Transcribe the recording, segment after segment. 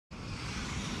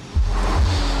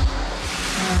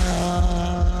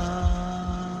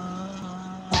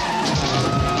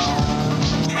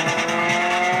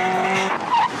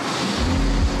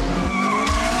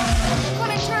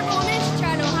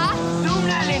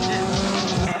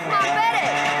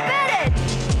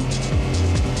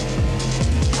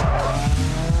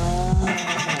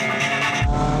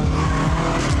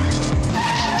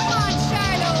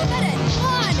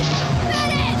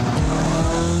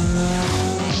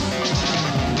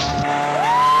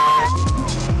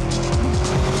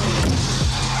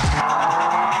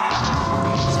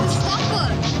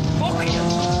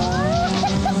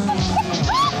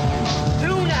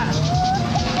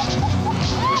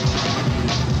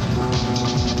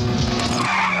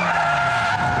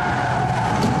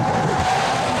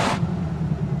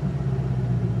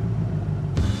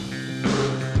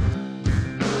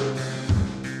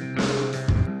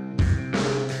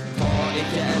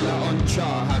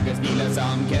Níla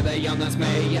sam ceda Jonas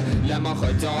mé le mar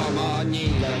chudama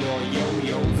níla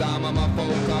yo zama má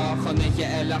fóca chuniche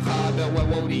eile chabe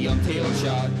bhóí an tíil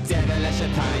seo dead leis a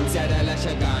tain dead leis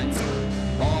a gant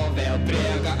bhil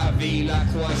brega a bhíle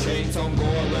chua sé an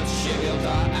ggóla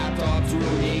siilta atá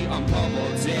trúí an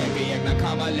pobl déga ag na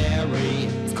cavaléirí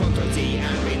contratí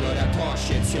anrí nu atá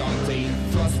si teantaí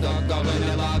frosta gogan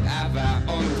ilag a bheith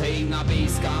antaí na bí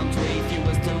scam trí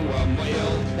fiúas tú a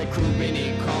mil le cruúbinní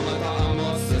comata a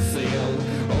mus a síl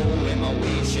ó im a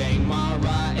bhí sé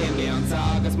mara imi an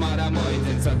agus mar a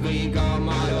muidin sa bhí go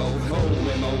maio ó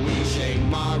im a bhí sé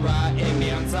mara imi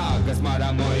an agus mar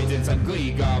a muidin sa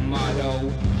bhí go maio.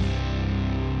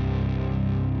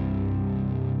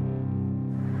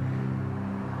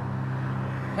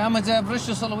 Ja, met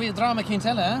Brussel zullen we drama kunnen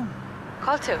tellen, hè?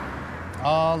 Kalt u?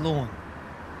 Loon.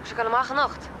 Ze kan hem morgen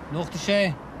nacht. Nog te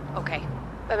zee. Oké.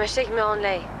 Bij mij steek me aan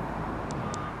lei.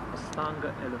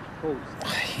 Stanga ele fós.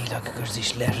 Híla go gur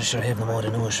dís leis ar hebh na mór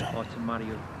an uaise. Áte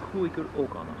Mario chuigur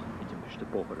ógánach i d meiste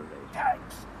bógar a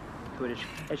réid. Tuair is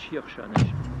eisiíoch se anis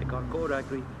ag ar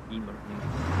ggóragraí ímar ní.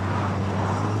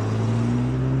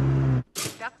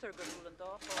 Gatar gur bhúil an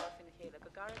dáfá fin na chéile go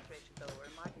garréis dó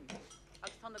ar maidin.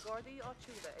 Agus tá na Gordaí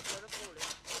áitiúla ag gur a bhóla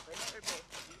rinne ar bit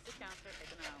níos a ceantar ag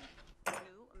an am.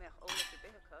 Nú a meach óla ar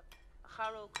bithacha a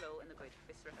charócló ina gcuid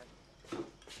fisrathe.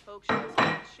 Fóg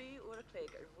sé uair a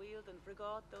cléig ar bhuiil den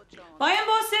bhrigád dó John. Ba an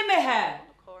bós imethe!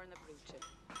 Na cór na brúte.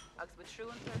 Agus bud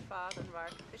trúan tar fád an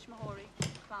rhair fismóirí,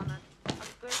 chlána,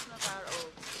 agus burt na bhar ó,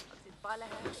 agus iad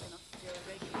bailithe in os dear a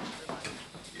réigií ar bail.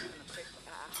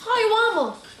 Chai wamel!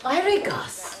 Airí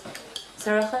gas!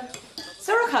 Suracha?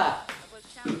 Suracha!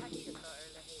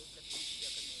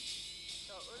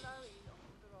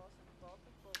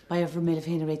 Ba ever made of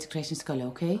hen rate creation skull,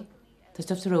 okay? The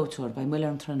stuff's a road tour by Miller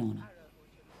and Tranona.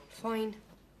 Fine.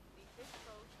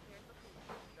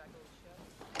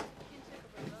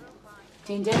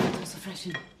 Jane David was a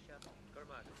freshen.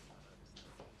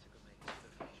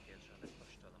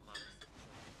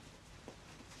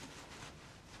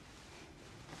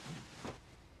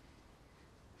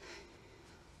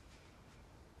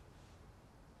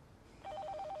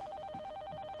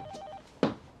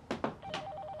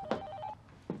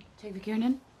 Take the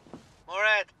Kiernan.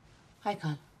 Morad. Hi,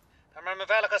 Carl. Mar me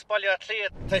bhealachas bailile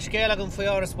tliad tá scéala gom faoi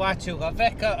áras watú a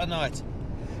bhecha a náid.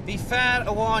 Bhí fearr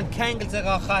a bháin cengailte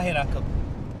a chathir acum.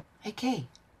 Okay.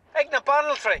 Ag na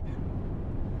banaltrí.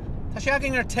 Tá sé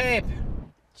agin ar tape.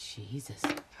 Jesus.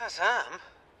 Tá am.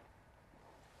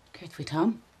 Kurt we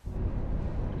Tom?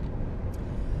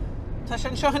 Tá sé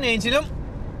an seo an éontílumm.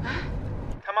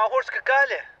 Tá má thuirt go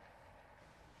gaile.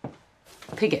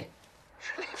 Piggy.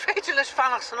 Ní féidir leis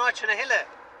fannach san áit na hiile.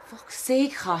 Fuck's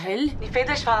sake, Cahill. Ní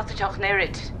féidir sfáil a teach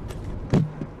nerid.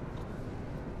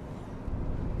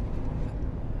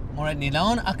 Morad ní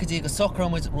lán acadí go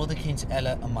socromid rud a cinnt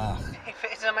eile amach. Ní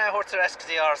féidir mé thuirt ar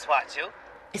escadí áras watú.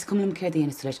 Is cumlam céir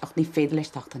daana leis ach ní féidir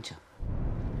leis tachtan seo.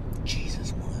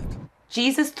 Jesus, Morad.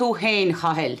 Jesus tú hain,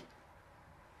 Cahill.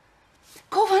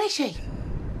 Có bhanig sé?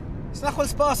 Is nach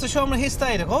bhfuil spás a seo mar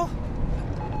histeide, go?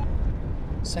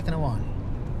 Second one.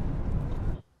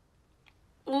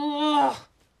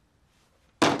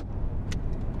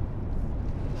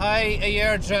 Hai a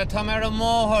dhéardre tá mar an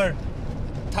móthir.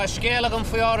 Tá scéala an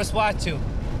faoi áras watú.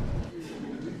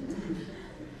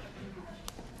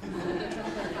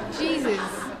 Jesus.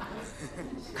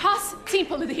 Cas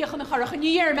timppla a dhéchan na chorach an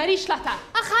níar marí slata.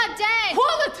 A cha dé!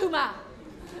 Hla tú ma!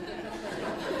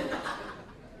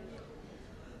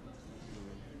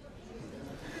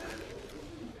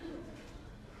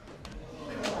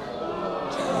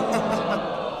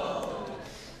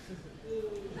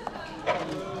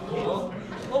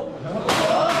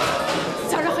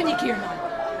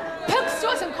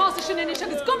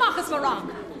 Agus gomachas mar rang.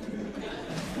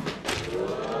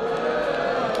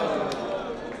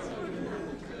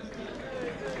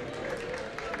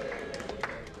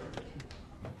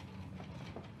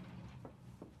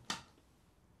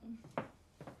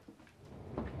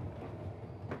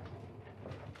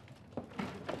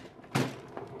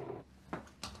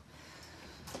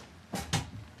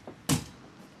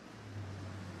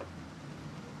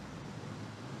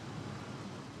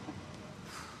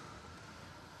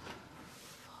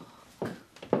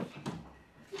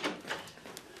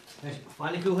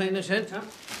 Fáinnig go héine sin, tá?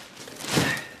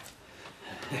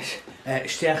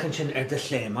 Steachan sin ar de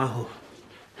slé maithú.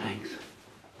 Thanks.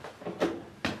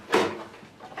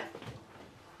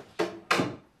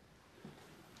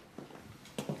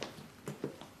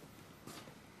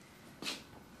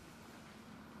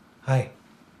 Hi.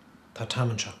 Tá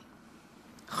Tom an seo.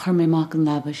 Chur mé mac an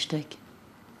labaisteig.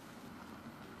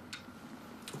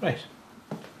 Right.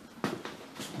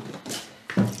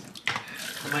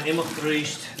 imach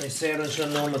ríist, na séan sin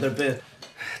nómad ar bit.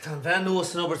 Tá bhean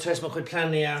nuas an obair treis mar chuid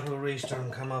plannaí aithú ríist ar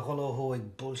an cama holóthóid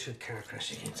bullshit car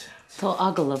crash igint. Tá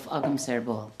agalah agam sé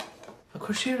ball. A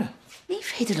chuir siire? Ní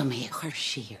féidir am é chuir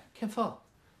sir. Cén fá?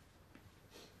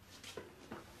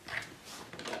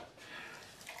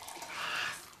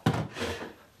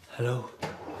 Hello.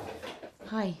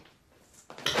 Hi.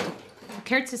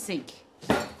 Céir to sink.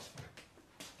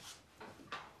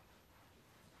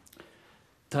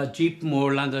 Tá Jeep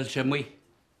mór landal sé muoi.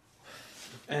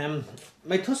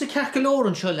 Mae tos y ceach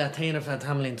galore yn siwle a tein ar fed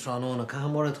hamlin tron o'n a ca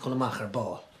hamorad chwl amach ar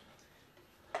bol.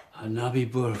 A nabi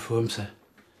bwr ffwmse.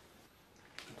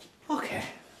 Okay.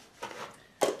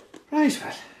 Right,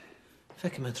 fel.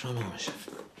 Fec yma tron o'n eisiau.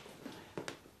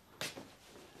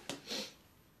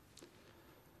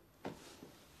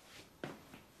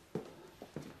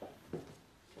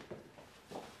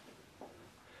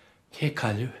 Ce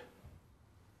calw?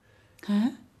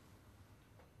 Huh?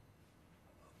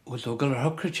 Wyl ogal ar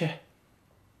hocr che?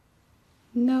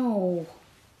 No.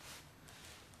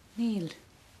 Neil.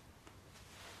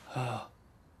 Oh.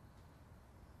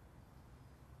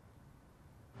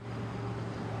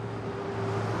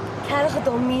 Cerach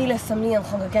do míle samlíon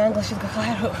chun go gangal siad go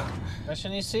chairú. Tá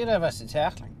sin ní sira bheits i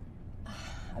teachling.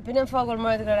 A bin an fágal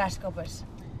muid go rascopers.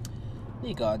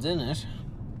 Ní gá duine.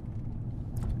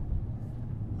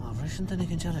 A bhrisin dyn ni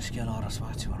gyn jealous gael oras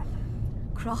fati o'r.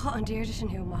 Crocha an déirde sin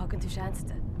hiú má hagann tú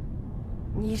seansta.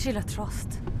 Ní sí le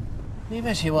trost. Ní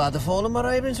beth i wad y ffôl yma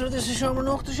raibyn sy'n rydys i siomr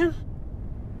nochta sin?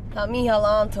 Tá míhall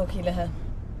an tóí lethe.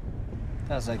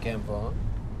 Tá a cén fá.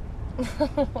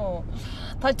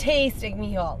 Tá téist ag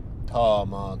míhall. Tá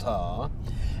má tá.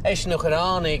 Eis nu chuir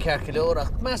anna ceach galore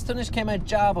ach meastan is céim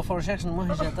job a fór section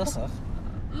maithí sé dosach.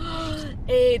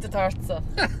 É do tartsa.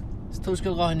 Stús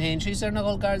go gáin héin sí ar na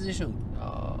gáil gardaí siú.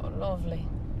 Oh, lovely.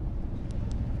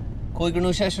 Cúigur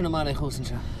nó seisiú na mana chúsan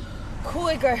se.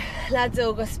 Cúigar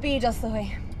ledó go speed as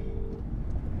hui.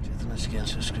 Jeth na sgéil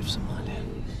se sgrif sa mali.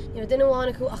 Iw dyn nhw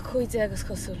acu ach cúide agus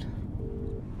cosúl.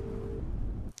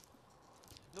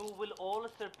 Nú bhfuil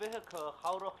ólas ar bithe chu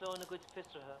chárach le na gcuid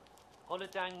fistrathe. Thola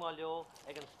dangá leo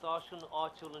ag an stáisiún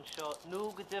áitiúil an seo nó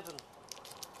go diban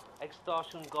ag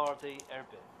stáisiún Gardaí ar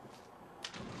bith.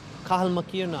 Cahal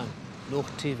mac íarnáin,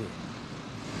 Lucht TV.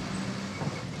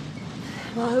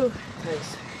 Wahoo.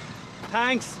 Thanks.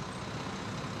 Thanks!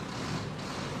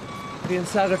 Bhí an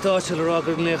sagart áitiúil ar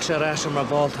águr gléoch sé reis mar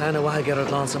báil taine waige ar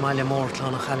glán sa maile mór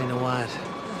tlán a chalí na bhaid.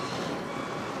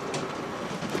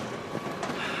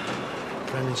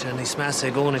 Brennan sé ní smeas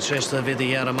é gcóna treis le bhid i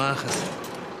dhear amachas.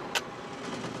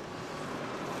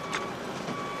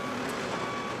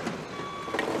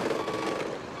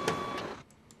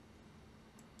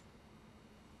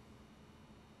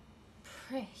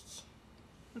 Prick.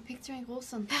 Mae picture yn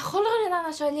gwlson. Chwlwch yn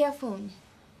anna sio lia ffôn.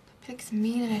 Pics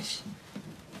milish.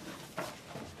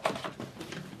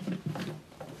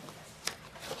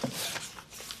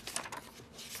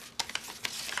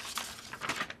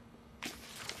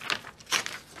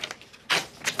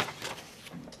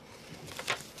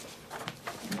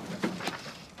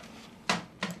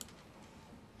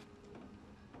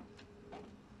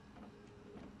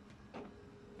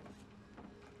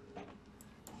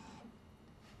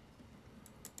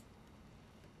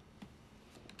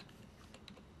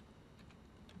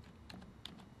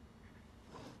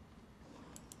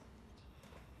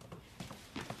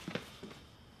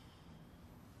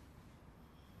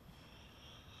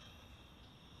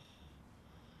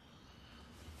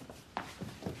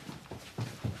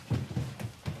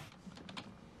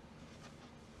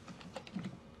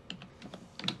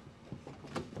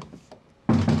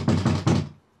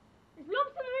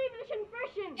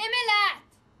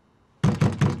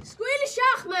 Sgwyl y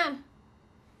siach, man!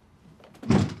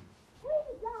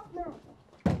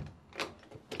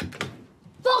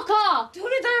 Fuck off!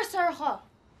 Dwi'n ei ddar, Sarcha!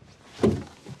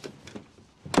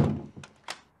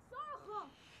 Sarcha!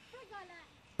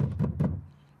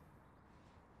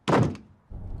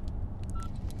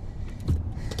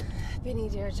 Bini,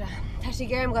 Deirdre. Tá si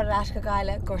gyrm gael ras go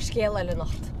gael gor sgéal eile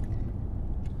nocht.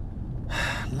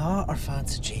 Lá ar fad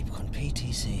sa Jeep chun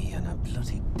PTC and a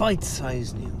bloody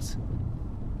bite-sized news.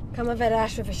 Kam a bheit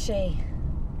asra fy sé.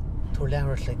 Túr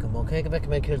leabhart le go mó, cé go bheith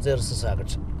mé céir deir sa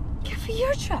sagart. Cefa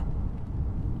Deirdre?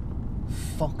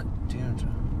 Fuck Deirdre.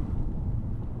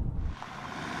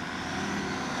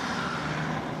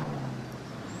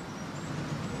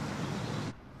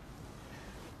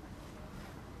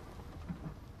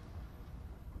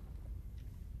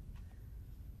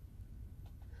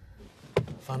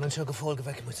 Fan an seo go fáil go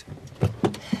bheith muid.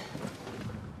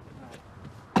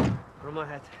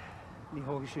 Rumahet, ní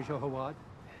hógi sé seo hawad.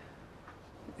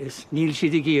 Is níl si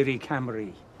di géri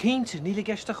Camry. Cínte, níla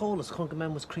gceiste cholas chun go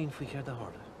mem was crín faoi chéir de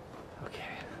háda. Okay,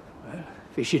 well,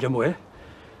 bhí siad am bhfuil.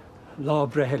 Lá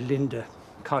brethe Linda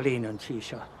Colleen an tí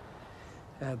seo.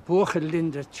 Bucha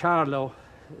Linda Charlo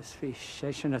is bhí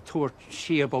sé sin na tuairt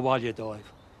siab a bháile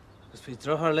dóibh. Gus bhí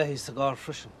drothar leihí sa gár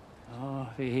frisin.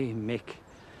 Bhí Mick.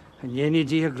 An dhéanaí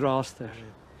dí a grás dar.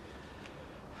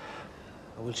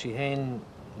 Bhfuil si hain,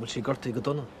 bhfuil si gortaí go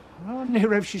donna? Ní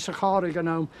raibh sí sa chára gan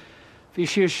am. Bhí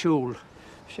siar siúl.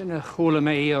 Sinna chola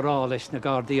mé í ará leis na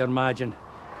Gardaí ar maidin.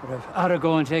 Raibh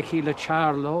aragóint ag hí le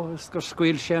Charlo is gur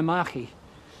scuil sé amachí.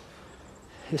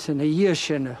 Is in a dhé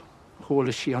sinna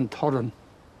chola sí an toran.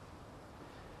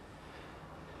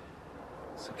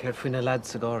 So céir faoin na lad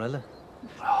sa gár eile?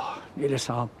 Níl is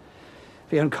am.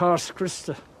 Bhí an cá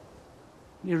scrista.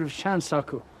 Ní raibh seans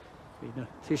acu. Bhí na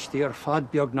tuistíí ar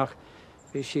fad beagnach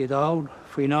bhí siad ann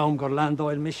faoin am gur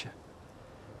landóil mise.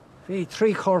 Bhí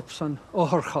 3 corps an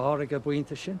óthar chár ag a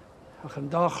buinte sin, ach an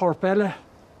 2 corp eile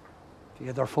bhí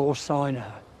ar fós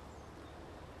sáinethe.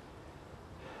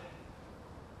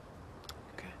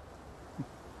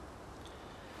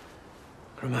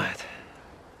 Gramad.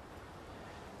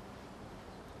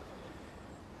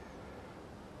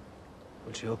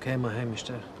 Bhfuil si okay má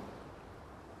heimisteir?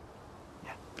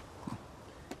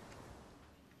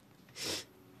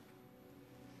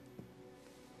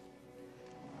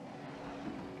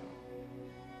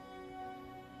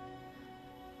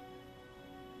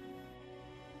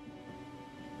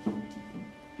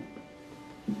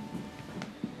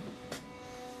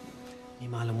 Ní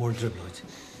mála mór dribleid.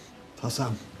 Tá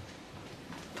Sam.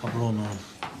 Tá brón an.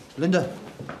 Linda.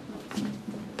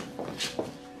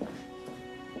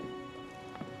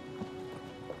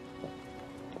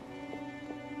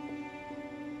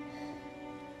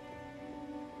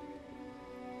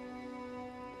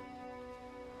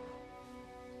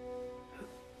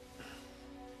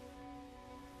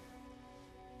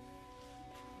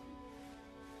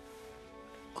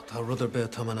 Tá rudidir be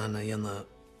tá an anna dhéanana.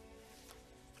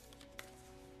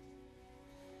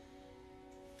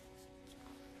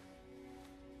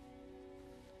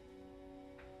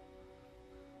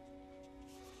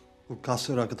 Bhfuil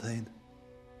casúr agad hain.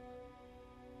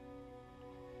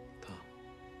 Tá.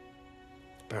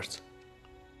 Bert.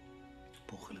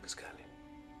 Bóchail agus Cali.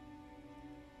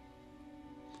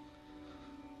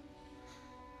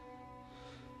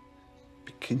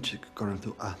 Bhí cinse go gcuireann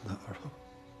tú aithne orthu.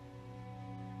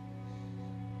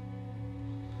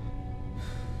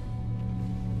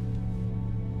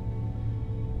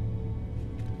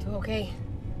 Tú okay?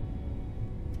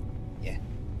 Yeah.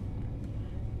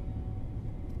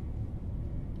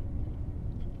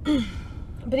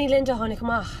 Bní Linda tháinig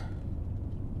amach.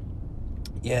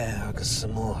 Yeah, agus sa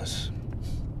móthas.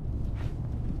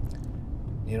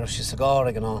 Ní raibh si sa gár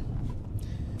ag an án.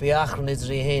 Bhí achran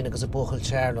idirí héin agus a bóchail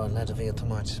Charlo an lead a bhí an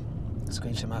tomáid.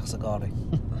 Scuil sé amach sa gáraí.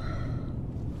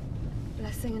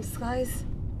 Blessing in disguise.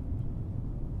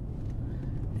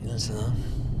 Ílan sa ná.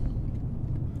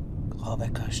 Gá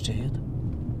bheith caiistead.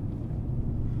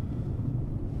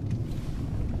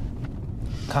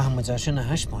 Cahamid ar sin a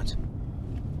heismáid.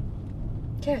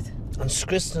 Céirt? An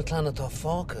scris na tlána tá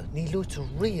fáca, ní lúta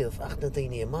riamh ach na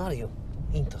daoine Mario.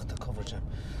 Ítach tá coverage.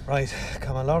 Right,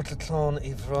 cam a láirta tlán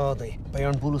I bhrádaí. Ba ar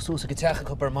an búla súsa go teach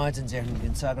go bar maidin déirn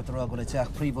bhíon sagart ará go le teach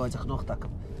príomháid ach nochtach.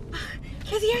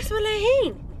 Céad dhears mar le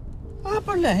hain?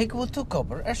 Bar le go bhfuil tú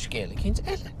cobar ar scéala cinnt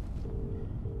eile.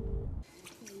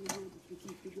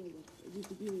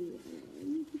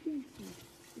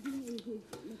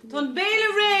 Tón béle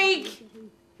réig!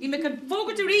 Ní me can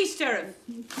fógad a rísteirh.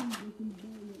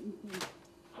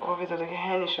 Bhí le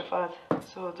héine se fad,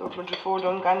 so dúirfuil de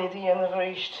fórdún ganní dtíana a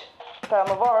ríist. Tá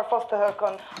má bhar fostathe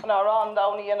chun an árán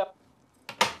dána dhéanam.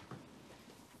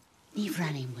 Ní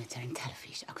bhreanaim muid ar an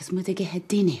telefís agus muid ag ithe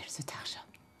duine sa taise.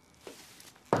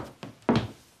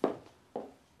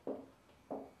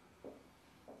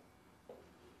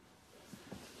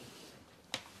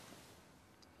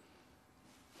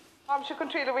 Am se chun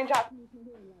tríle bhain teach.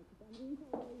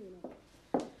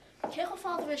 Cé go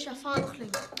fád bheith se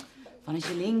fánachling? Fan is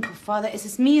je ling go fada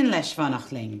is míon leis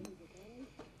fannach ling.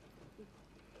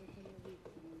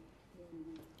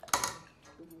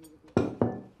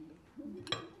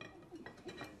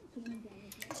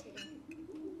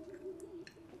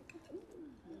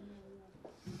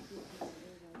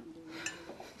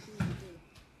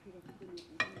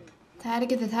 Tá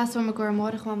aige a tasú me gur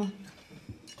mórach mama.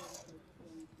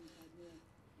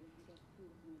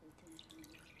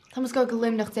 Támas go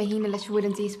limnacht é híine leis bhuiid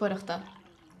an tíospóireachta.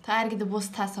 Tá aige de bus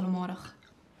tasal mórach.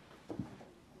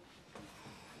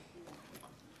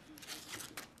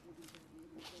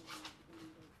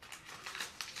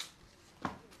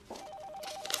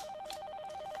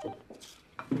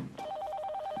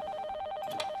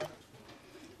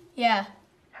 Yeah.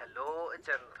 Hello, it's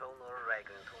Anton or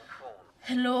Reagan phone.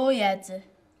 Hello, Yadze.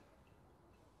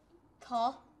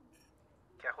 Tá.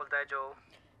 Cechol da Joe.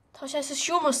 Tá sé sa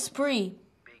siúma spree.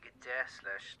 Big death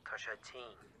slash Tasha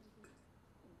teen.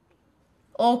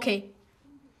 Okay.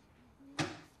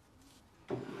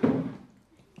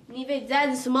 Ní bheith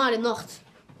dead sa mar in nacht.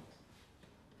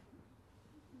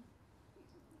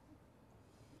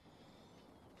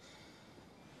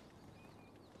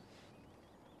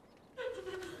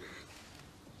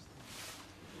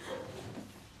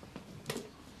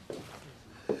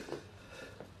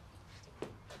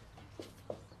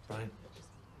 Brian.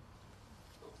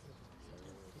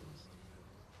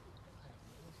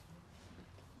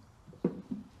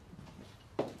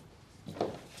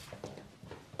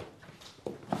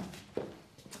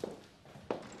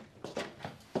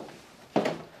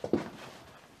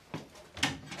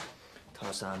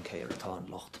 Tá Sam céir atá an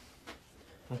locht.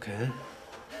 Okay.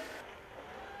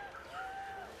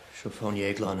 Seo fón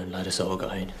éagláin an leid is óga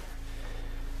hain.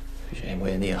 Bhí sé mu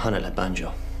ní a hanna le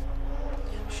banjo.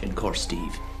 Sin cór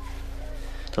Steve.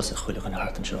 Tá sa chuileach an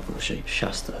hart an seo go sé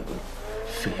seasta go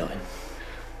fiáin.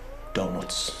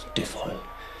 Donuts, diffáil.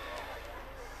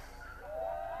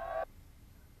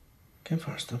 Cén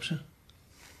far stop se?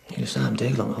 Níl Sam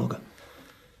déagláin óga.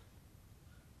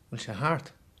 Bhfuil sé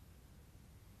hart.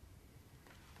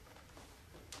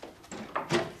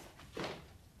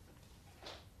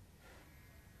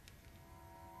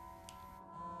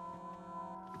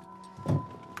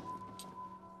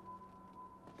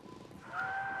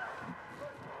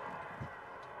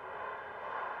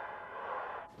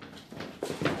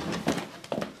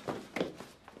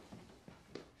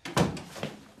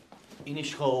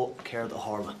 Inis go céir a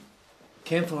hála.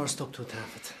 Cén far stop tú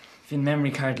tafet? Bhín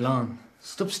memory card lán.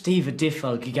 Stop Steve a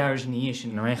diffáil go garage na dhé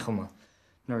sin na réchama.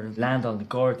 Nor landal na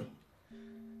Gordy.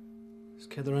 Is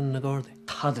céidir in na Gordy?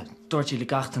 Tada, dúirtí le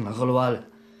gachtain na gholháile.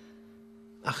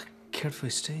 Ach, céirt fai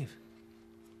Steve?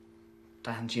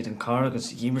 Dahan siad an car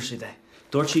agus dhímar si de.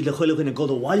 Dúirtí le chuileach ina god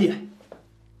bháile.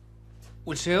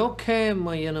 Bhfuil sé okay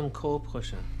má dhéanam corp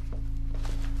chuise?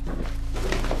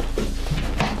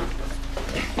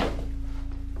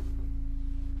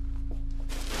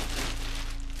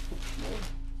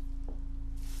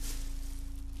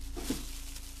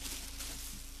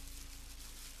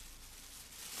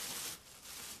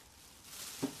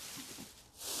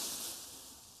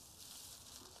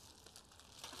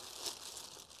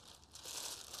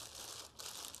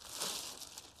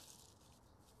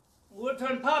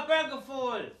 Turn pop go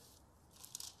full.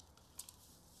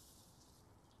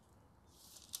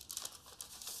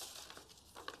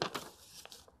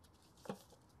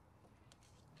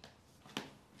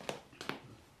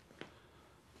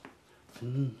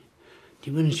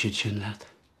 Di wyn siad sin lad.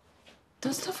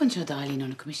 Does stuff an seo dálín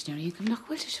an commissioner come nach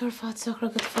bhfuil seoir fad sochra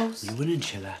go fós. Di wyn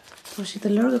siad lad. Tá si de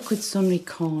lurga cuid sunraí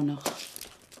cánach.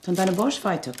 Tá dana bós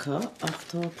feite chu ach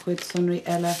tá cuid sunraí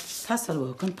eile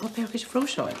tasalú chun popéirchas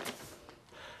fróseáil.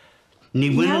 Ní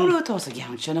wyn... Nearútá a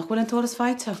gceann se nach bhfuil an tóras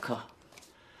feite chu.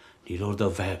 Ní lord a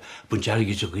bheith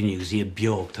bunjarigi so gine agus í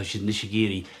beog tá si nisi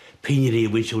géri pinirí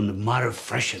wyn siwn mar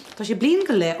freshen. Tá sé blin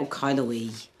go le ó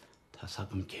caiilehí. Tá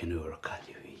sagam cenúr o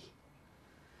caiilehí.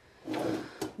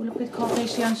 Bhfuil cuid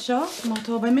cáféis sé an seo má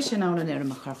tá bhaid mis sin ána ar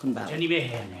a charchan bell. Jenny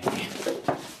bheith hen.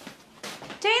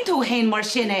 Déon tú hain mar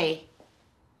sin é.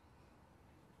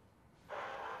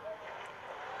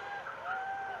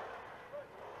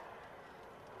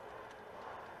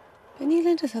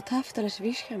 Benílinn a taftar leis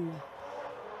bhíscem.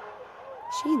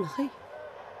 Sí nach é.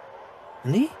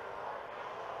 Ní?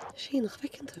 Sí nach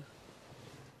fecinn tú.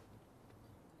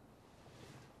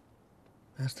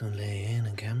 As tún le éon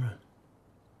an camera.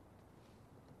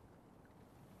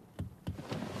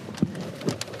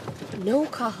 No,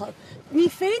 Cathal. Ní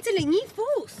féidirling, ní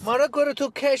fós. Mar a gura tú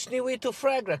ceis ní bhí tú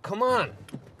freagra, come on.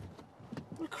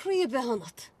 Bhfuil crí a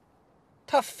bheannat.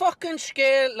 Tá fucking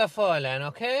scéal le fáilein,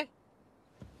 okay?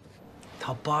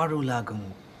 Tá barú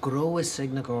legamm gro is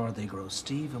signa Gordaí gro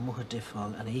Steve a mutha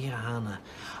diffáil an ihe hána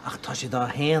ach tá sé dá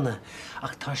héana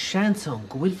ach tá seansom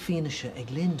go bhfuil fianaise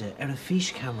ag linde ar a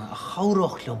fís camera a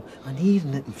chóireachlumm an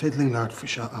íomne. An fiddling lad fi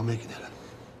seo a méid eile.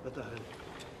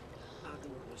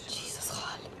 Jesus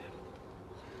cháil.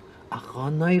 Ach gá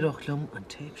naireachlumm an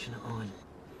tape sin áil.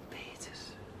 Béitis.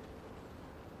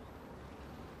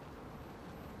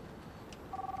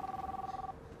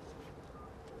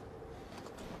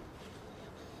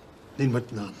 Níl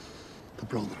muid ná, tá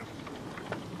brother.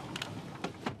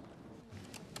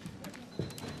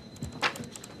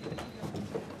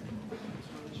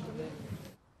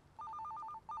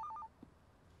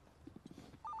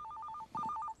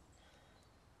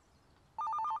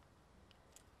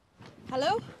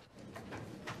 Hello?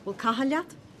 Bhfuil caitheann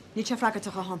leat? Ní sé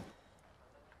freagartach a hon.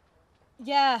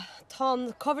 Yeah,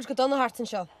 tá coverage go donna hart an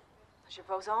seo. Sé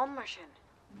bhósán mar sin.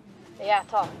 Yeah,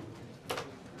 tá.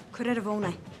 Cur ar a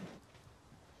bhóna.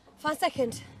 Fan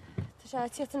second. Tá sé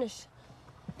tíotanis.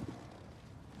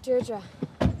 Deirdre.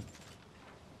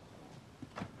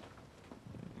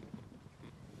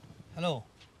 Hello.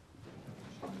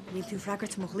 Níl tú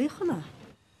freagart mo líochanna?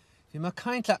 Bhí mar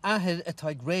caint le ahead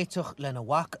atá gréiteach lena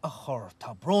bhac a chur,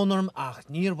 tá brónarm ach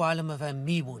níorhhaile a bheith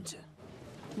míbúnte.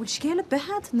 Bhfuil scéile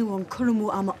behad nó an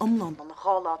churmú am omland an na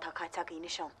chála tá caiiteach íine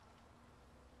seán.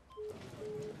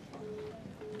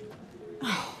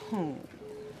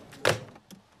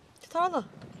 Tála?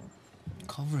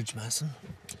 Coverage, Mason.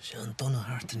 Sé an donna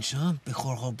hart an seo, be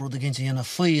chorcha brud a ginse dhéanana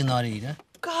faoi an áíide.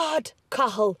 God,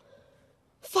 Cathal.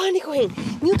 Fáinnig go hain,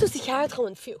 níl tú sa cheart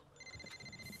chuin fiú.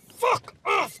 Fuck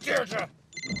off, Deirdre!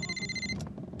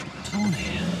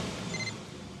 Tony.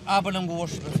 Aberlam go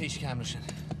bhórsa le fís camera sin.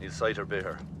 Níl saiter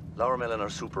béthir. Lawer mellan ar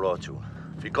super áitiúil.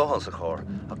 Bhí gohan sa chóir,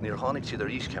 ach níor tháinig siad ar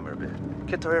ís cemar be.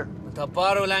 Kittar. Tá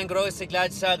barú lein gróis ag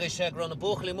leid saga sé gro na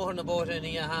buchlaí mór na bóta in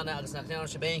í hana agus nach neann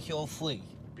sé bénchi ó faoi.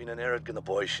 Bhín an airad gan na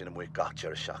bóis sin am muid gach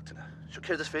ar seachtainna. Seo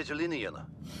céir is féidir lína dhéanana.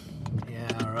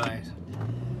 Yeah, right.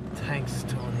 Thanks,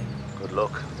 Tony. Good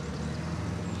luck.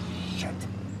 Shit.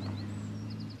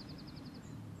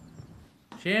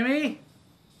 Jamie?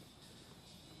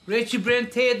 Richie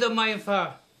Brent Ted on my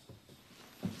far.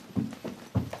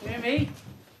 Jamie?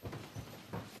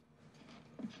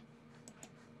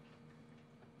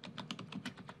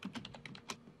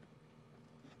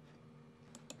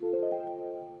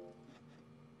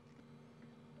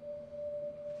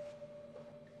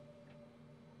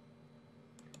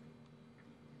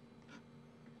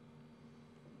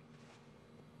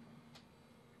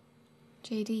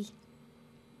 JD.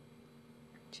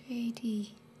 JD.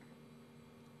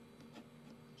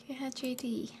 Yeah,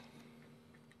 JD.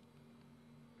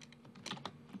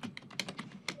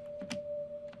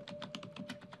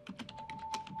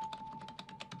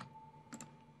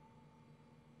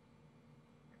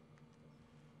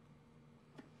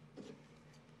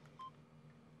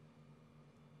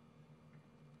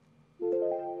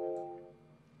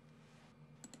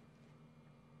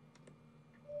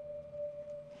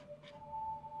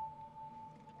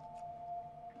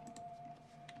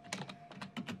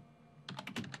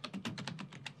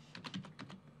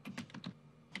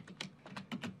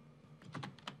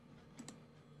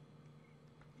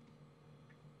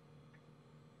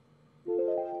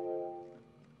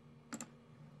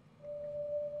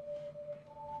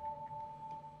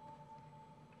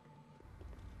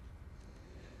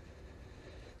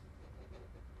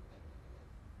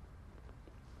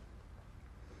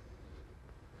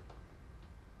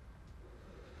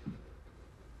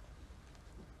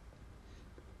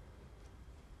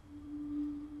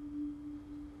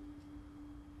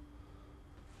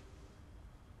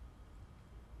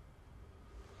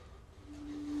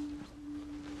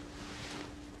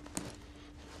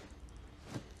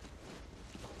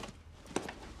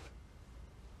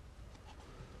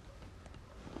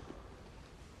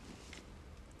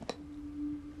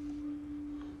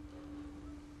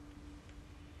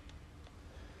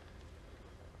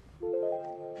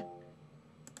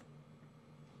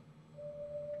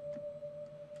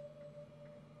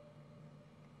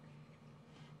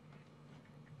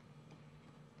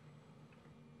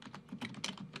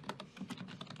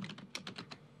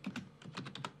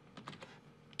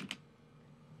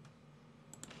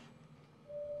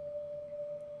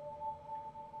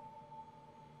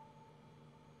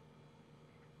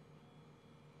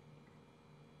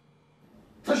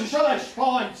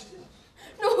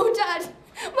 No, Dad.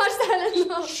 Más Helen,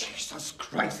 no. Jesus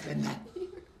Christ, Linda.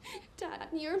 Dad,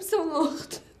 you're so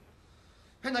lost.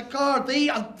 And the Gardaí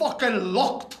and fucking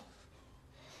locked.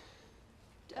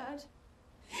 Dad.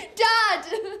 Dad!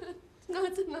 No,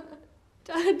 it's not.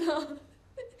 Dad, no.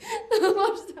 No,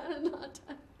 más Helen, no,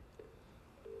 Dad.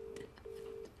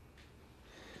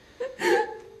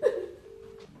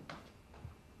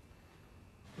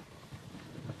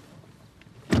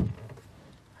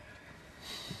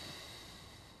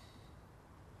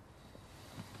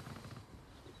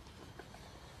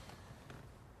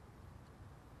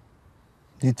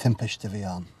 Ní timpiste bhí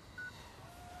an.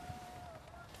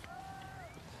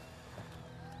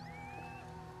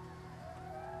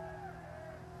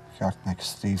 Ceart meg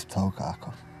Steve tóga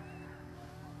acu.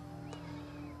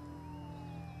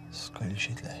 Scoil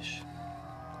siad leis.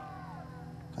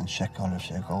 Gan seiceáilh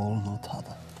sé gól nó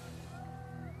tada.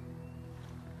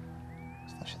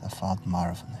 Tá siad a fad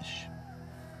marfan is.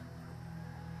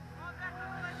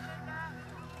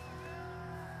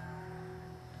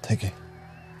 Tuigi.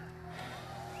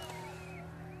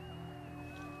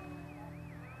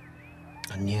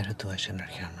 Ceartha tú sin ar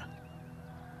cheanna.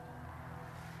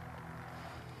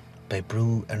 Bei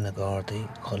brú ar na Gardaí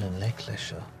chulinn leic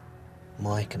leis seo,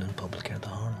 maicin an pobl ar do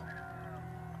tháinig.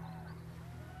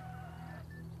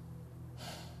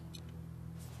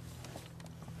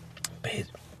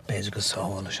 Béidir go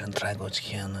sáil sin treagóid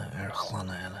chéanna ar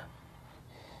chlanna eile.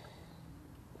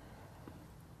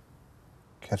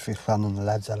 Ceir fí chlanna na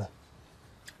lads eile.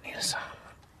 Níl sam.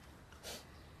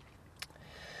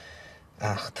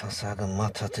 Ach, tá sagan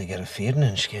mata tú gur a fíorna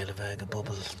an scéal a bheith go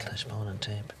bobal leis bán an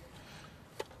tape.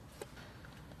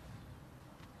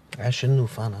 Sin nó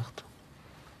fannacht.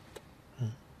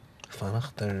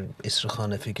 Fannacht ar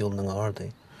Israchan fi giúil na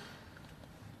Gardaí.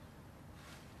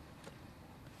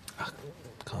 Ach,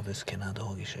 cá bhís cinná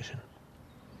dógaí sé sin.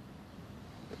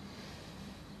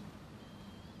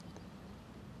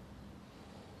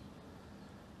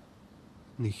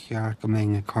 Ní chear go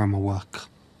mé carma wach.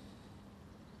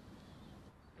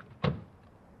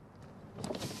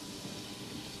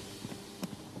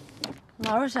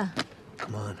 Laura.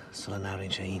 Come on, sal an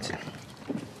áiríonn sé ionta.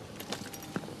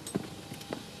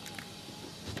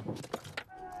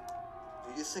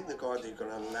 Bhí sig na Gardaí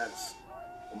gur an lads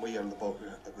an mí ar na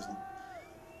bógra agus na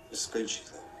scailsí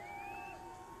le.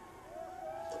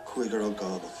 Tá chuigar ó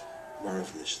gábach mar a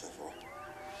bhlis na fá.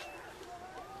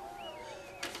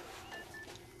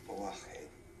 Mhaach é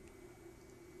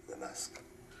na nasc.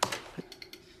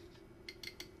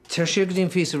 Teir siar go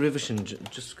dtíon fís a ribh sin,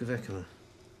 just go bheice me.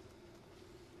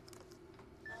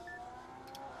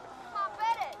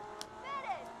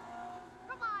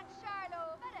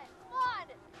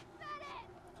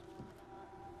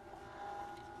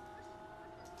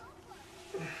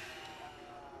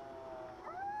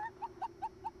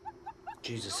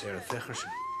 Jesus, Sarah, fechar sin.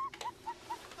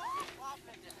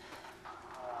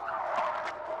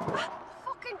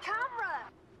 Fucking camera!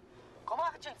 Come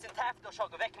on, sin taft o seo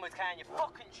go bheice muid cáin, you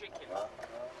fucking chicken.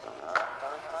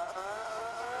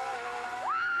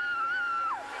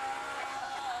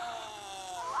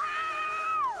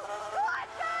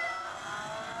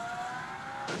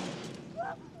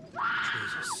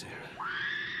 Jesus, Sarah.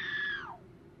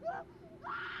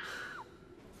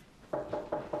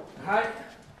 Hi.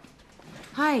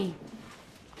 Hi.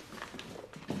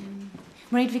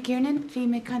 Marid Vickernan, fi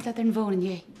me canta ar an bhónan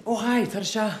é. Oh, hi, tar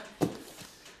seo.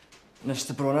 Nes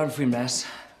ta brona ar fwy mes.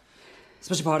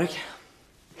 Sbys y barig.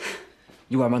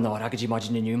 You are man nor agad I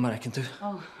imagine in you, mar ecyn tu.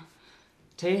 Oh.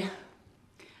 Te?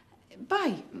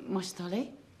 Bai, mas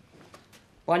tole.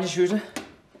 Bain y siwra?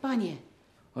 Bain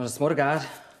O'r smor gad.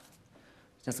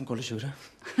 Nes am gol y siwra.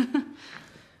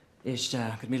 Eist,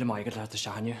 gyd mil y mai gyd lart y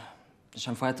sianio. Nes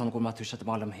am ffaith tan gwl ma tu siat y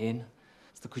mal am hen.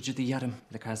 Sta cwydju di arym,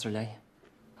 le caes o'r lei.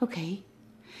 Okay.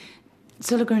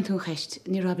 Sulla gurn tún cheist,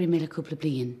 ní rabri mé le cúpla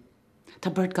blian. Tá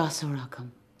bird gas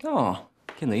órácham. Oh,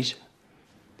 cyn eis.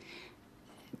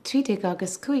 30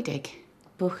 agus 50,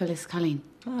 buchal is calín.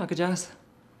 Ah, good jazz.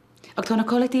 Ach tá na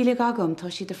cola díla agam, tá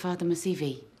si ar fada ma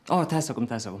CV. Oh, tes ogam.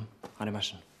 Hanna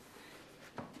marsin.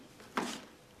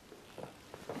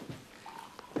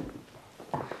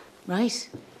 Right.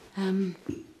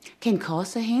 Cén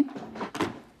cás a hen?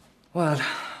 Wel,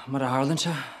 mar a harlan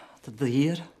siya. Tad the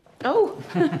year. Oh!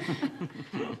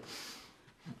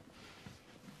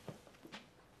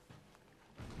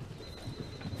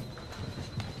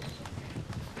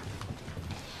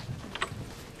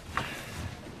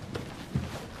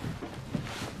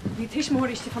 Ní tuis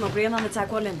mór fan ó bréan an a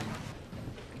agháilin.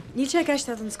 Níl sé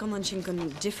gceiste an scanan sin gon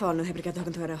diáil nó hebri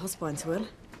agan tú ar a hospáin bhfuil.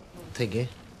 Tuige?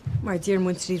 Mar dír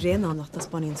muintrí réán nach tá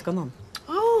Spáín scanan.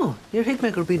 Oh, níor hiic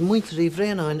me gur bíd muinteí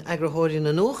bhréanain agrathóirí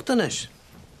na nóchtanis.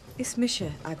 Is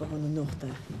mise aga hon an nóta,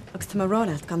 agus tá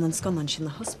marrálaat gan an scanan sin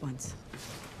na hospáins.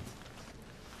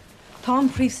 Tá an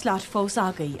príomhsleat fós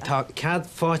agaí. Tá cad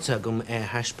fáte gom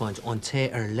heispáint an té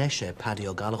ar leise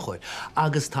padio galachóir,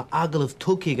 agus tá agalah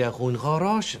tuciige chuún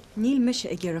ghárásin. Níl mise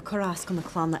ag gur a chorás gan na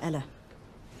chlána eile.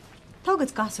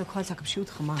 Tágad gas ar cháilteach go siúd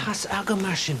chamá. Tás aga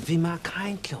mar sin bhí má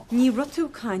caintlo. Ní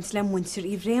rotú caint le muintir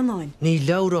í bhréanáin. Ní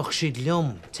leabhrach siad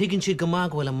leom, tuigann siad go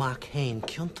mághfuil amach chéin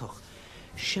ciúntoch.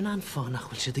 Sin an fánach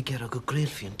bhfuil siad a ggéar go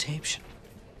gréalfií an tape sin.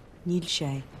 Níl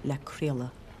sé le créala.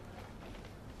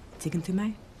 Tuigann tú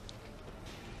mé?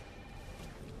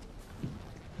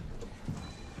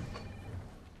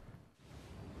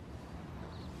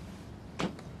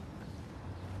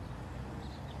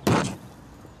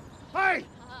 Hey!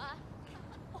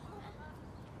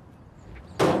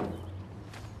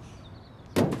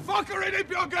 Fucker in it,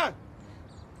 Björka!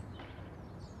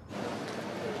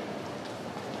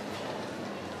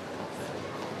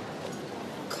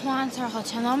 Come on, Tarha,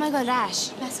 turn on my god,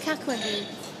 Ash. Let's cack with you.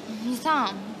 You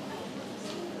Tom.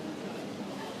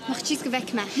 Mach tíos go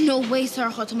bheic me. No way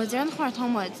sorcha tá mar an chuir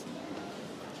támad.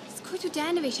 Is cuaitú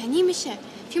déanamh sé ní me se.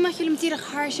 Fiú mar chuúlim tíad a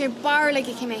cháir sé bar le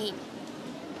go cé hí.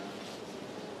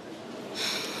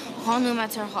 Cháú me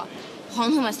tarcha.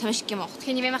 Cháú me tá cimocht.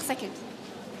 Cyn i bhéach second.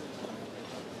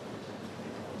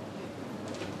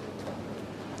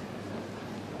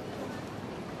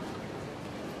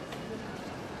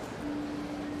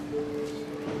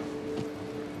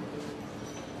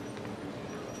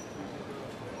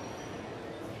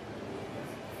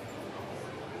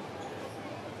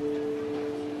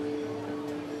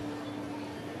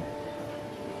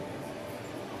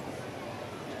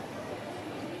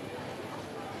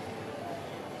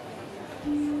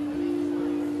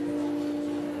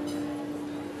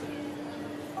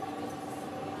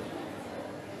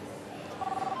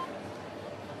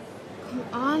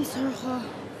 An sorcha.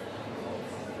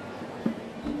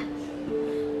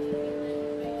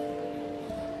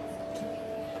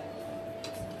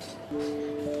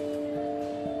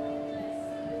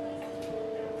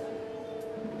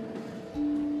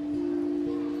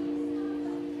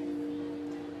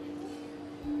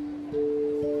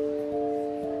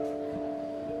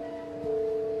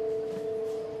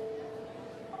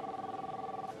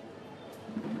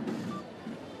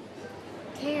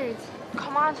 Céird,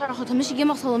 Comán sorcha tá mis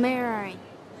gimach sol mé ain.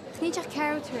 Ní teach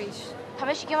ceirtaréis. Tá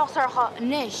mis gimach sorcha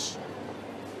níis.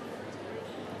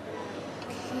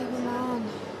 Céimán.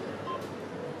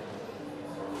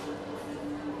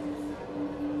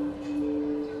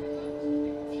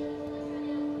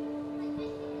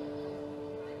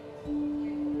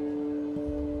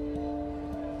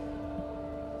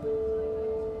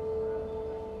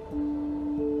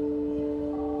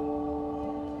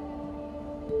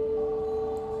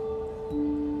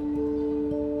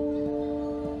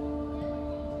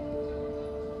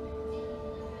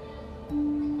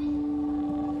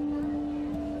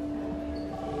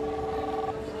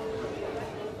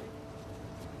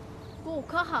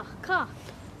 Cá.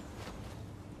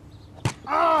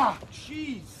 Ah!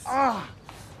 Jeez! Ah!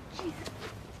 Jeez.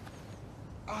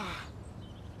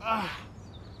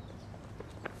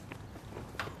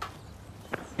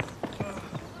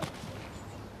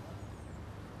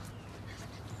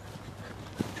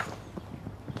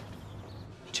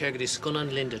 Tegad is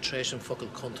scunan Linda tréis an focail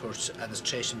contúirt agus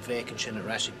tréis an bhécinn sin a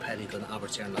raisig pelí gon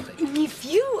Abertéar nach. Ní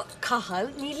fiú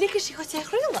cathal, ní ligas sí go teach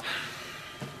riile.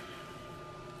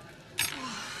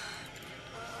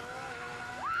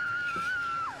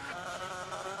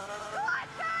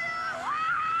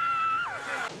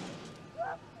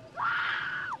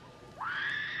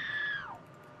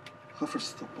 Chafar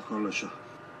stop a chuir lei seo.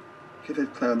 Cé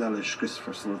bheith clán eile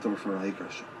Christopher san dúir for a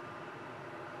haigeir seo.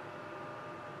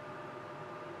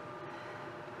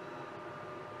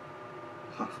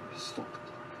 Chafar stop.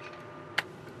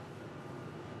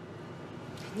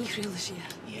 Ní riile sí.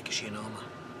 Ní ag sí an áma.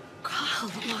 Cathal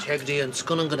má. Tegad an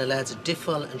scunan gona lead a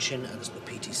diffáil an sin agus na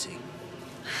PTC.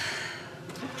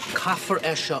 Caafar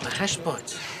seo a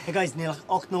heispáint. Hey guys, níl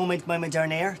 8 nóid mai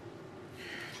darnéir.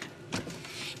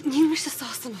 Ní mis a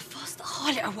sásta na fast a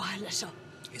háile ar bháil lei seo.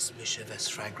 Is mis a bheits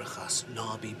freigrachas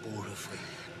nábí búra faoi.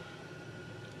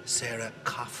 Sarah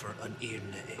caafar an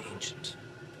íirne a ancient.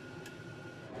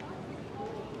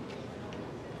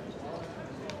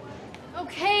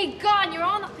 Okay, gone, you're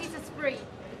on a piece of spree.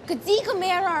 Go dtí go mé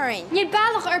áin. Níl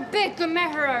bailach ar bit go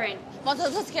methar áin. Má tá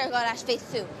céir gá leis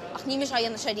féú, ach ní mis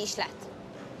dhéanana sé díos leat.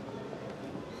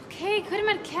 Okay, could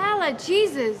have Cala,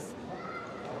 Jesus.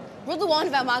 Rud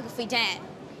amháin bheith má go faoi déin.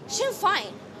 Sin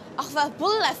fine, ach bheith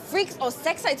bull le freaks ó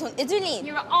sexáid ón idirlín.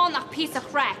 You're on a piece of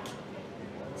crack.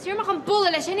 So you're making bull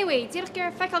leis anyway. Díach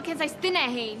gur feicáil cin sais duine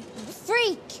hain.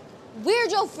 Freak!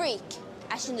 Weirdo freak!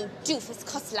 A sin nú dúfas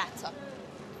cos leata.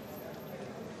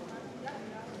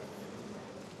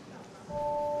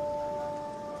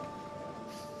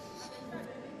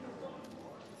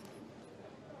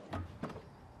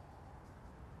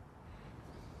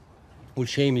 Bhfuil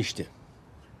sé miste.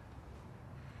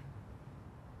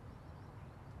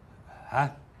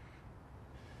 Ha?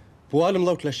 Bhuailm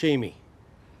lát le séimi.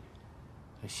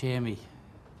 Le séimi.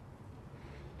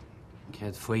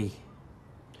 Céad faoi.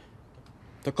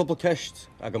 Tá cúpla ceist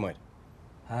agam aid.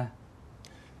 Ha?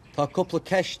 Tá cúpla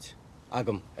ceist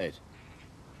agam aid.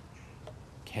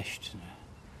 Ceist na.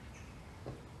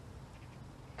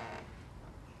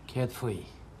 Céad faoi.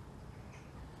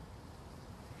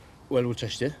 Well, bhfuil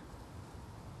teiste?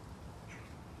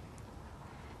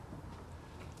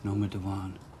 Nóma do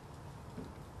bháin.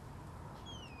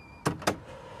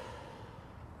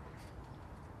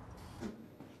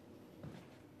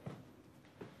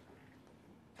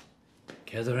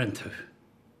 Céad ar an tú?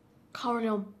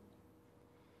 Cáirlumm.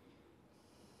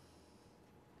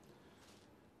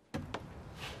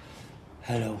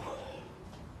 Hello.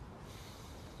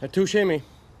 Tú Shamey?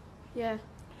 Yeah.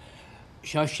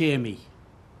 Seo Shamey.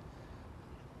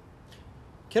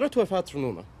 Ceir tú fad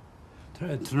trúna?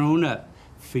 Trúna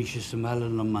físe sa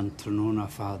melan am an trúna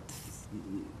fad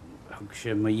thug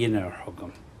sé ma dhéanaar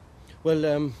thugam.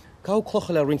 Well, cá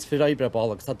clocha le rins fir éibre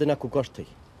bálagus tá duine go gortaí.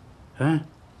 Huh?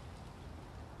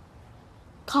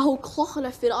 Caho clocha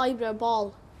le fir ebre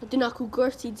ball, a duna acu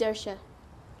gurti deirse.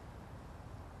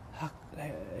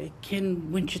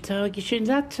 Cyn wynt ta ag sin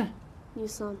lata? Ní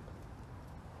san.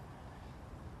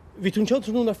 Bhí tún seo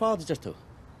trúna fád deir tú?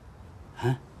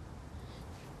 Huh?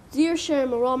 Dír sé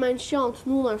mar rá mein seant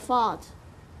nún ar fad.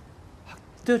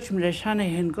 Dúirt me leis hana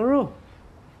hen goró.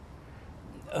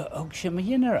 Og sé ma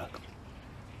dhéanaar ag.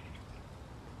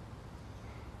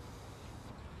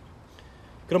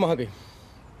 Gur am hagaí.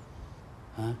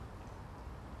 Huh?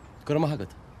 Gur am hagad.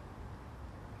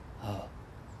 Oh.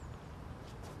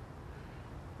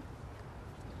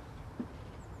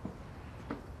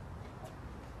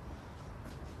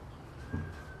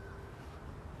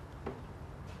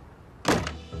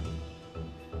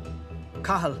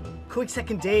 Cathal, cuig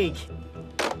second dig.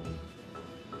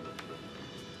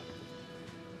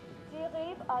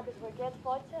 Díríb agus bhar géad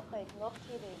fáilte chuig nach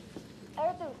tíí.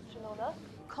 Dús tróna,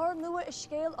 Cor nua is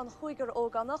scéal an chuigar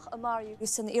óganach a Mariú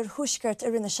san ar thuisgurt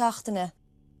ar rinne seachtainna.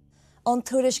 An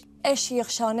túris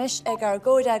eisiíoch seanis ag ar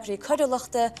ggóideagraí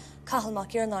cuidirlachta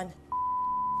cahalmach iarnáin.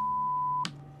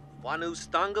 Wanú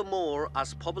stanga mór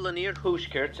as pobl an ír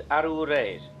thuisgurt arú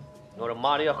réir. Nor a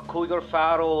Mariach cúigar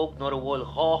fearóg nor a bhfuil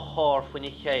háthár faoine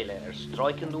chéile ar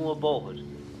streican nua bóthir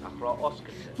nach rá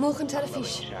oscailte. Moch an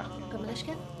telefís. Go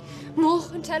leisce?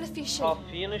 Moch an telefís. Tá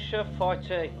fianna se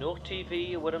fáite ag nóch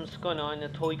TV a bhfuirim sconáin na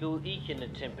tóigú íchin na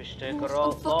timpiste go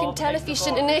rá fucking telefís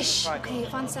in inis. Okay,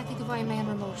 fan second go bhaid mé an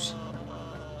remote.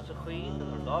 Sa chuoin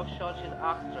ar lábhseáil sin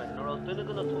achtra nor á duine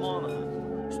go na tomána.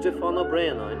 Stefan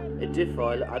O'Brienain I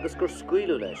difáil agus gur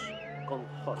scuilú leis chun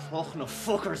chos. Och no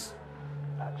fuckers.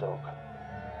 That's okay.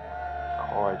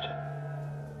 Corge.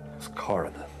 It's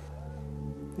Corada.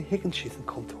 Ní higann siad an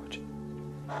contoid.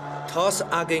 Tás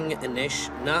agin inis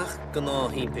nach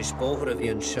gná hímpis bóthar a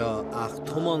bhíonn seo ach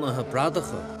tomána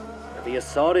bradacha. A bhí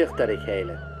sáireacht ar I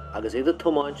chéile agus iad a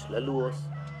tomáint le luas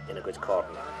ina gcuid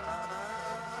cárna.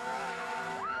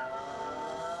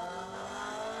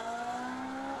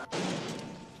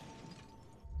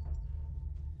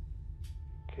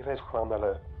 Cí réid chuam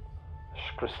eile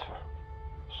Christopher.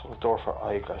 Son dorfar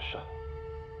aigeise.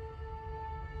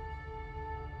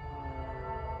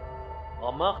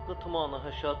 Amach na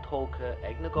tomanathe seo tóca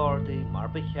ag na Gardaí mar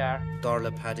ba cheart Darla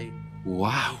Paddy.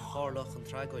 Wow. Chorlach an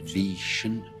tráigóid.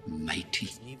 Vision mighty.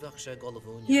 Sníomhach sé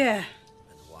golahúne. Yeah.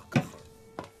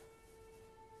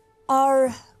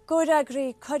 Ar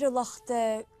ggóideagraí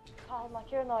cuidirlachta cahalmach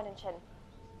iarnáin an sin.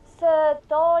 Sa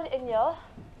dáil inne,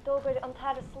 dógur an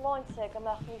taras láinte go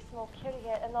meach níos mó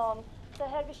cirithe in an.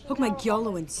 Thug mé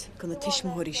gealhaint go na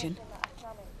tiismóirí sin.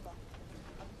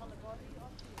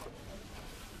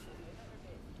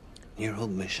 Níor thug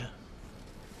me se.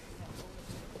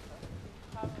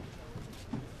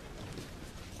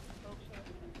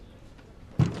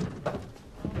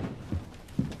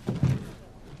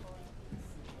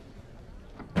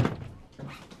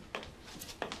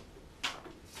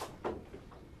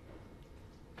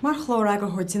 Mar chlór ag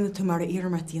thuir tinna tú mar a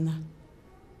iarmar tíana.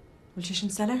 Bhfuil sé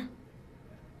sin seller?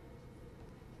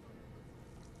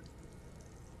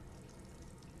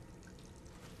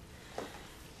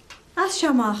 As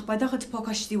seamach ba dachad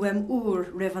pócastí wem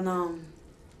úr rih an am.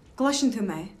 Glasin tú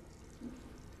mé.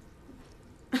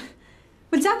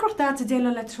 Bhfuil dacrocht dá a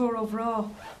déile le trúr ó bhrá.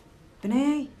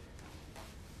 Bné?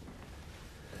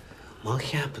 Má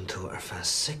cheapan tú ar feas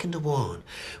second amháin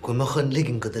go mo chun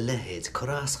ligan go de lehéid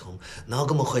choráschom ná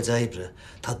go mo chuid éibre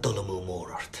tá dul mó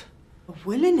mórart.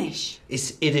 Bhfuil inis?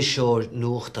 Is idir seoir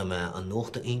nuachta me an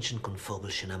nuachta ancient chun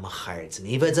phobal sin am a chaird.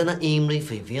 Ní bheith anna éimrí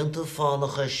fé bhíonanta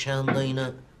fánacha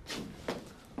seandaine.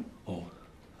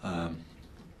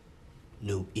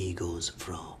 No egos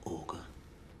frá óga.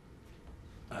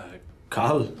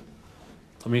 Cathal,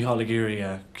 tá mí hála géirí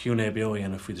cúna beoí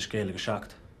ana faoi de scéala go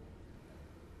seacht.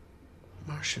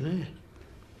 Mar sin é.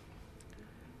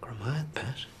 Gur maith,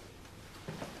 Pat.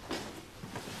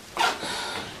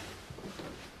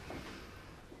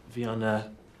 Bhí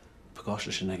an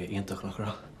pagáisle sin ag iontach nach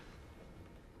rá.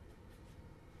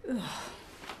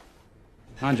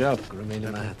 Hand job. Gur mé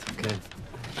na okay.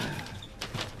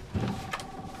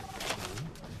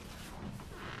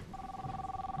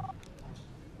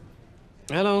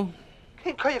 Hello.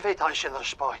 Cén chu bhéit an sin ar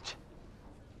spáit?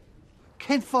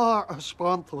 Cén far ar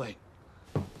spáint tú é?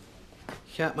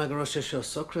 Cheap me go sé seo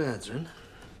socra adrin.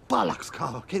 Bollocks,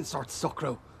 Cahill. Cén sort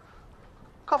sucrú.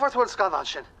 Cover thuair scanán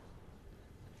sin.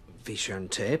 Bhí sé an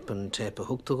tape a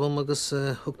thugta gom agus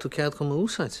thugta cead gom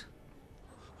úsáid.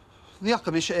 Níach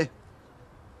go mí sé.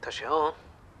 Tá sé an.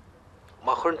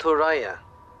 Má chun tú ráia.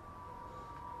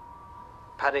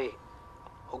 Paddy,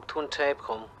 thugtún tape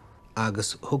gom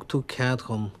agus thugtú cead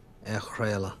gom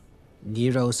chréile.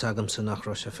 Ní rás agam sa nach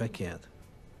rá sé feicead.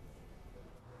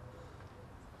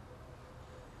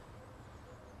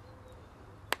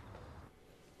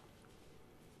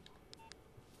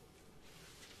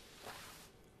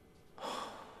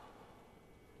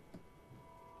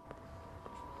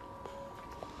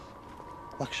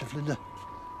 Bach sé flinne.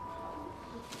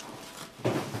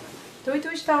 Dwi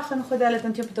isteach an chud eile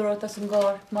an tipadúrát as an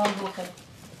gáir má bhuachail.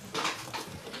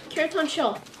 Ceirt an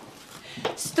seo.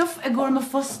 Stuff a ggur ma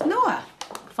fust nua.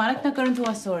 Fannacht na gurn tú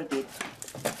a sordid.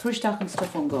 Fuisteach an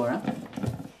stuff an gára.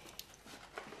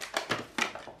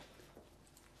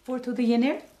 Fuair tú da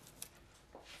dhéanir?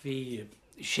 Bhí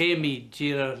sémi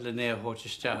díra le né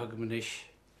háirteteach go muis.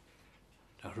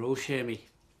 Na ró sémi.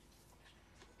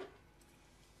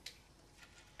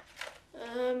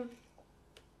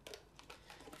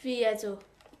 Bhí edó.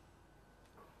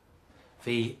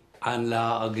 Bhí an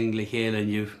lá a ging le chéile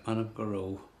nniu manam go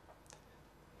ró.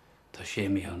 Tá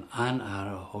sémi an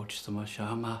ara a háirte má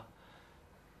seama.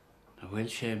 Na bhfuil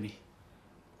sémi.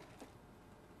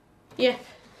 Yeah.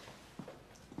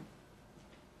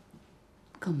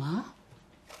 Come on.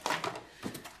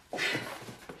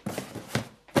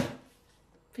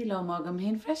 Bhí lá mágam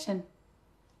hén freisin.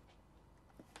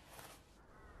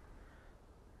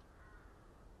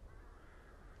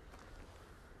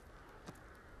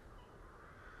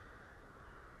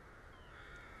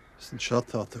 Is an seo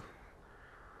tá tú.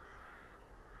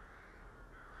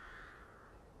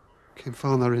 Cén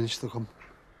fáin ar iniste gom.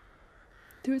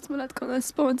 Dúirt me leat gan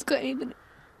spáins go éidir.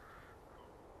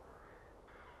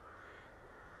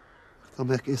 Tá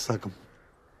meic is agam.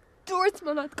 Dúirt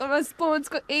me leat gan spáins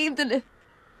go éidir.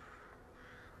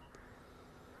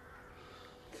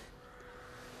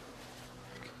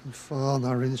 Cén fáin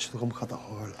ar iniste gom chad a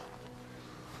hála.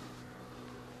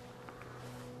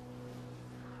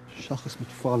 Seachas mit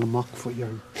fáil amach faoi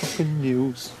ar fucking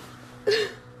news.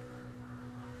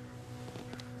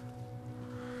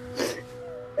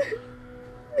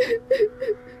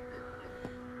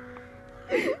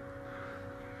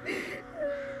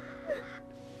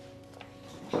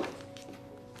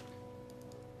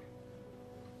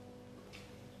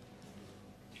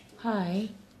 Hi.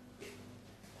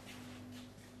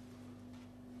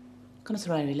 Can I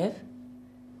where we live?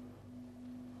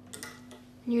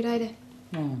 Níor aide.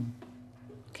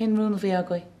 Cén rún a bhí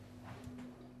agóid?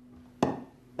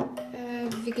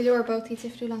 Bhí go leor bátaí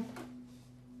tifriúlan.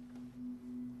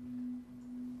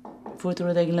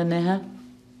 Fuairtear a ag le nethe?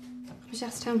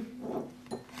 Seach tam.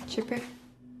 Chipper.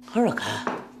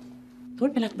 Thuracha.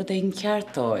 Dúirt me leat bud ag an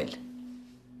ceartáil.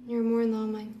 Níor mór ná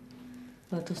main.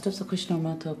 Well, tú stuff sa cuisná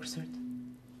má tógrasúirt.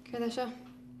 Céir lei seo.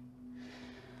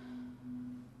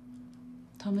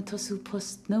 Tá me tosú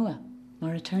post nua,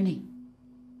 mar attorney.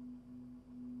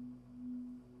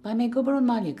 Ba mé gobar an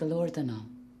máile go leor den ná.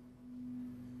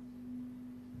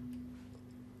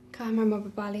 Cá mar má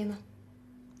bailíana.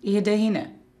 Ihe de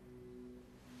híine?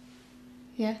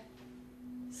 Yeah.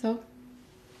 So?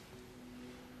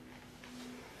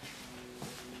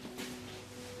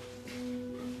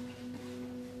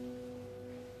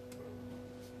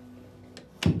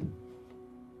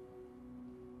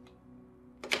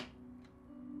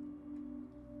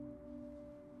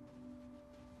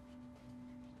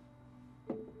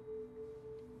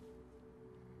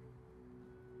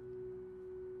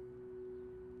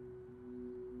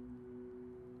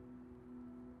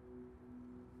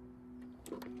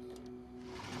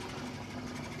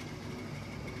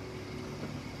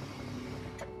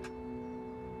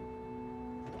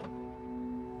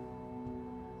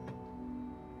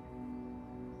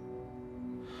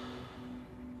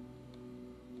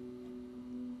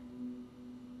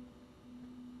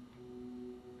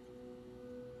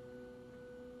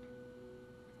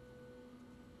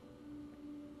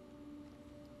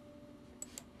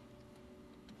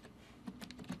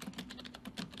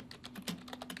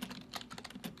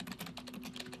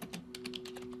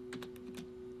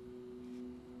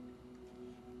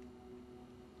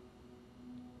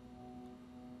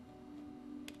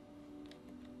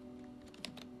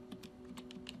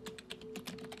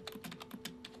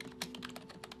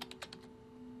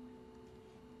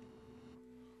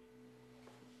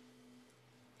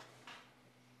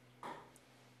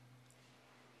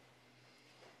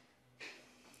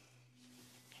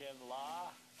 Cén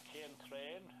lá, cén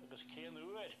tréin agus cén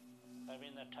uair a bhí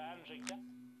na táin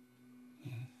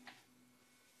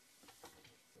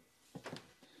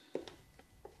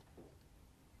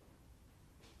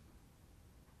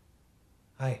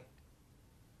Hi.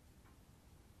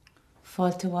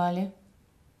 Fáilte bháile.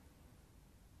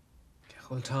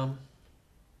 Chul Tom.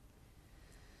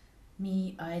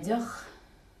 Mí aideach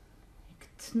ag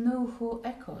tnúthú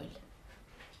eáil.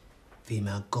 Bhí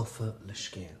me gofa le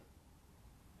scéal.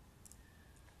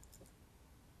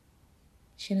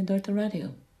 Sin dúirt a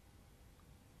radio.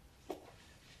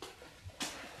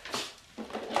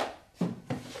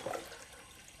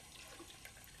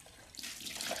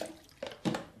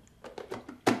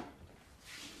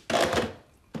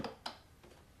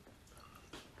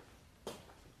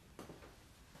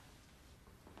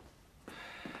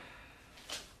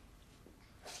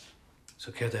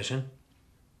 So céir é sin?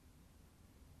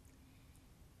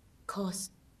 Cos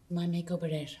mai mé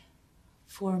gobar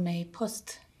fuair mé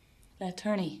post le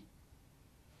attorney.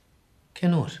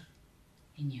 Cén uair?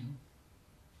 Inniu.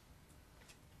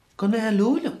 Gan é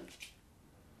lúla?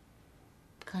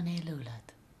 Can é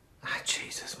lúlad.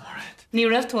 Jesus, Morat. Ní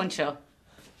raibh seo.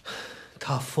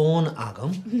 Tá fón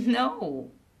agam?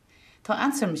 No. Tá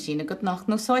answer machine go nach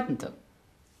nó sáidanta.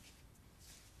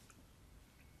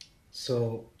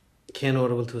 So, cén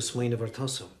uair bhfuil tú smaoine bhar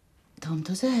tosú?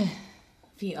 Támtas é.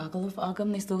 Bhí agalah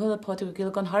agam níos dúcha le potú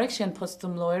go gan tharaic sin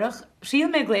postum loirech, síl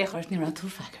mé gléachart ní ra tú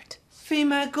fegart. Bhí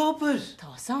me gobar.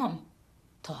 Tá sam.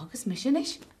 Tá agus mission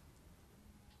is.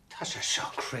 Tá sé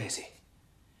seo crazy.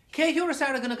 Cé thuras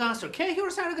airge na gasar? Cé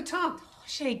thuras airge Tom? Tá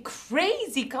sé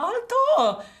crazy gáil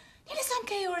dó. Níl sam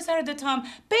cé thuras airge Tom.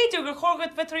 Beidir gur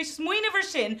chógad bheittar smuoine bhar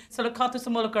sin sa le catú sa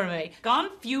mulagar mé. Gan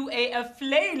fiú é a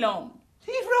phléilom.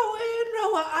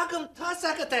 Ró agam tá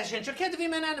sagat é sin, cé bhí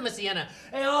me animas íana.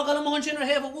 É ágal am hon sin ar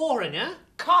hefh warrin, ja?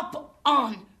 Cop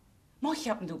on! Má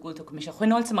cheapan dú gúilta go mis a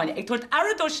chuináil sa maile, ag tuairt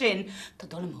aradó sin, tá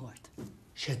dolam thuirt.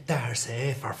 Sé dar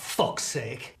sé, for fuck's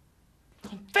sake.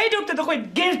 Féidirúta do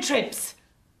chuid guilt trips.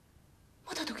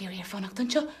 Má tá tú géir ar fannach don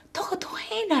seo, tucha tú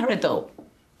hain aradó.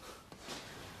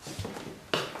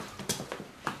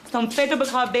 Tá féidir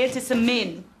bachá béalta sa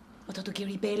min. Má tá tú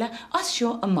géirí béile as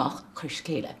seo amach chuir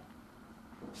scéile.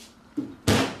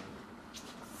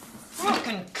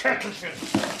 Fucking kettle shit.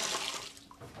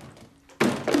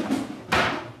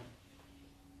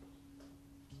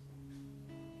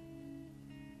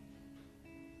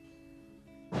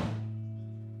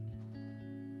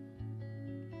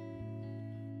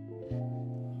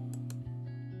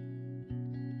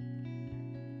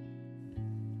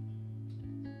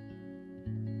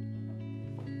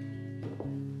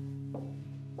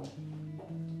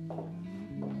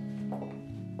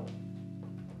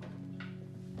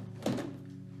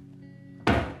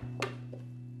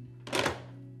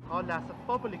 Las a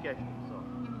phobal again, so.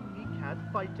 He can't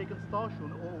fight taking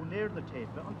station or near the tape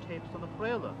on tapes on the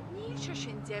frailer. Níl sé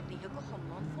sin dební go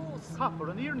chumán fós. Copper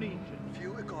an ear ninja.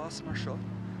 Fiú I gás mar seo,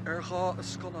 gá a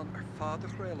sconan fád a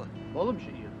chréile. Bolm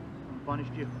sé ír, an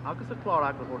banistíoch agus a chlár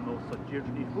agur or nó sa díir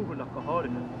ní fúhurlach go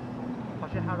háirithe. Tá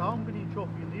sé har am ganí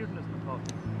trofi an earnas na tá.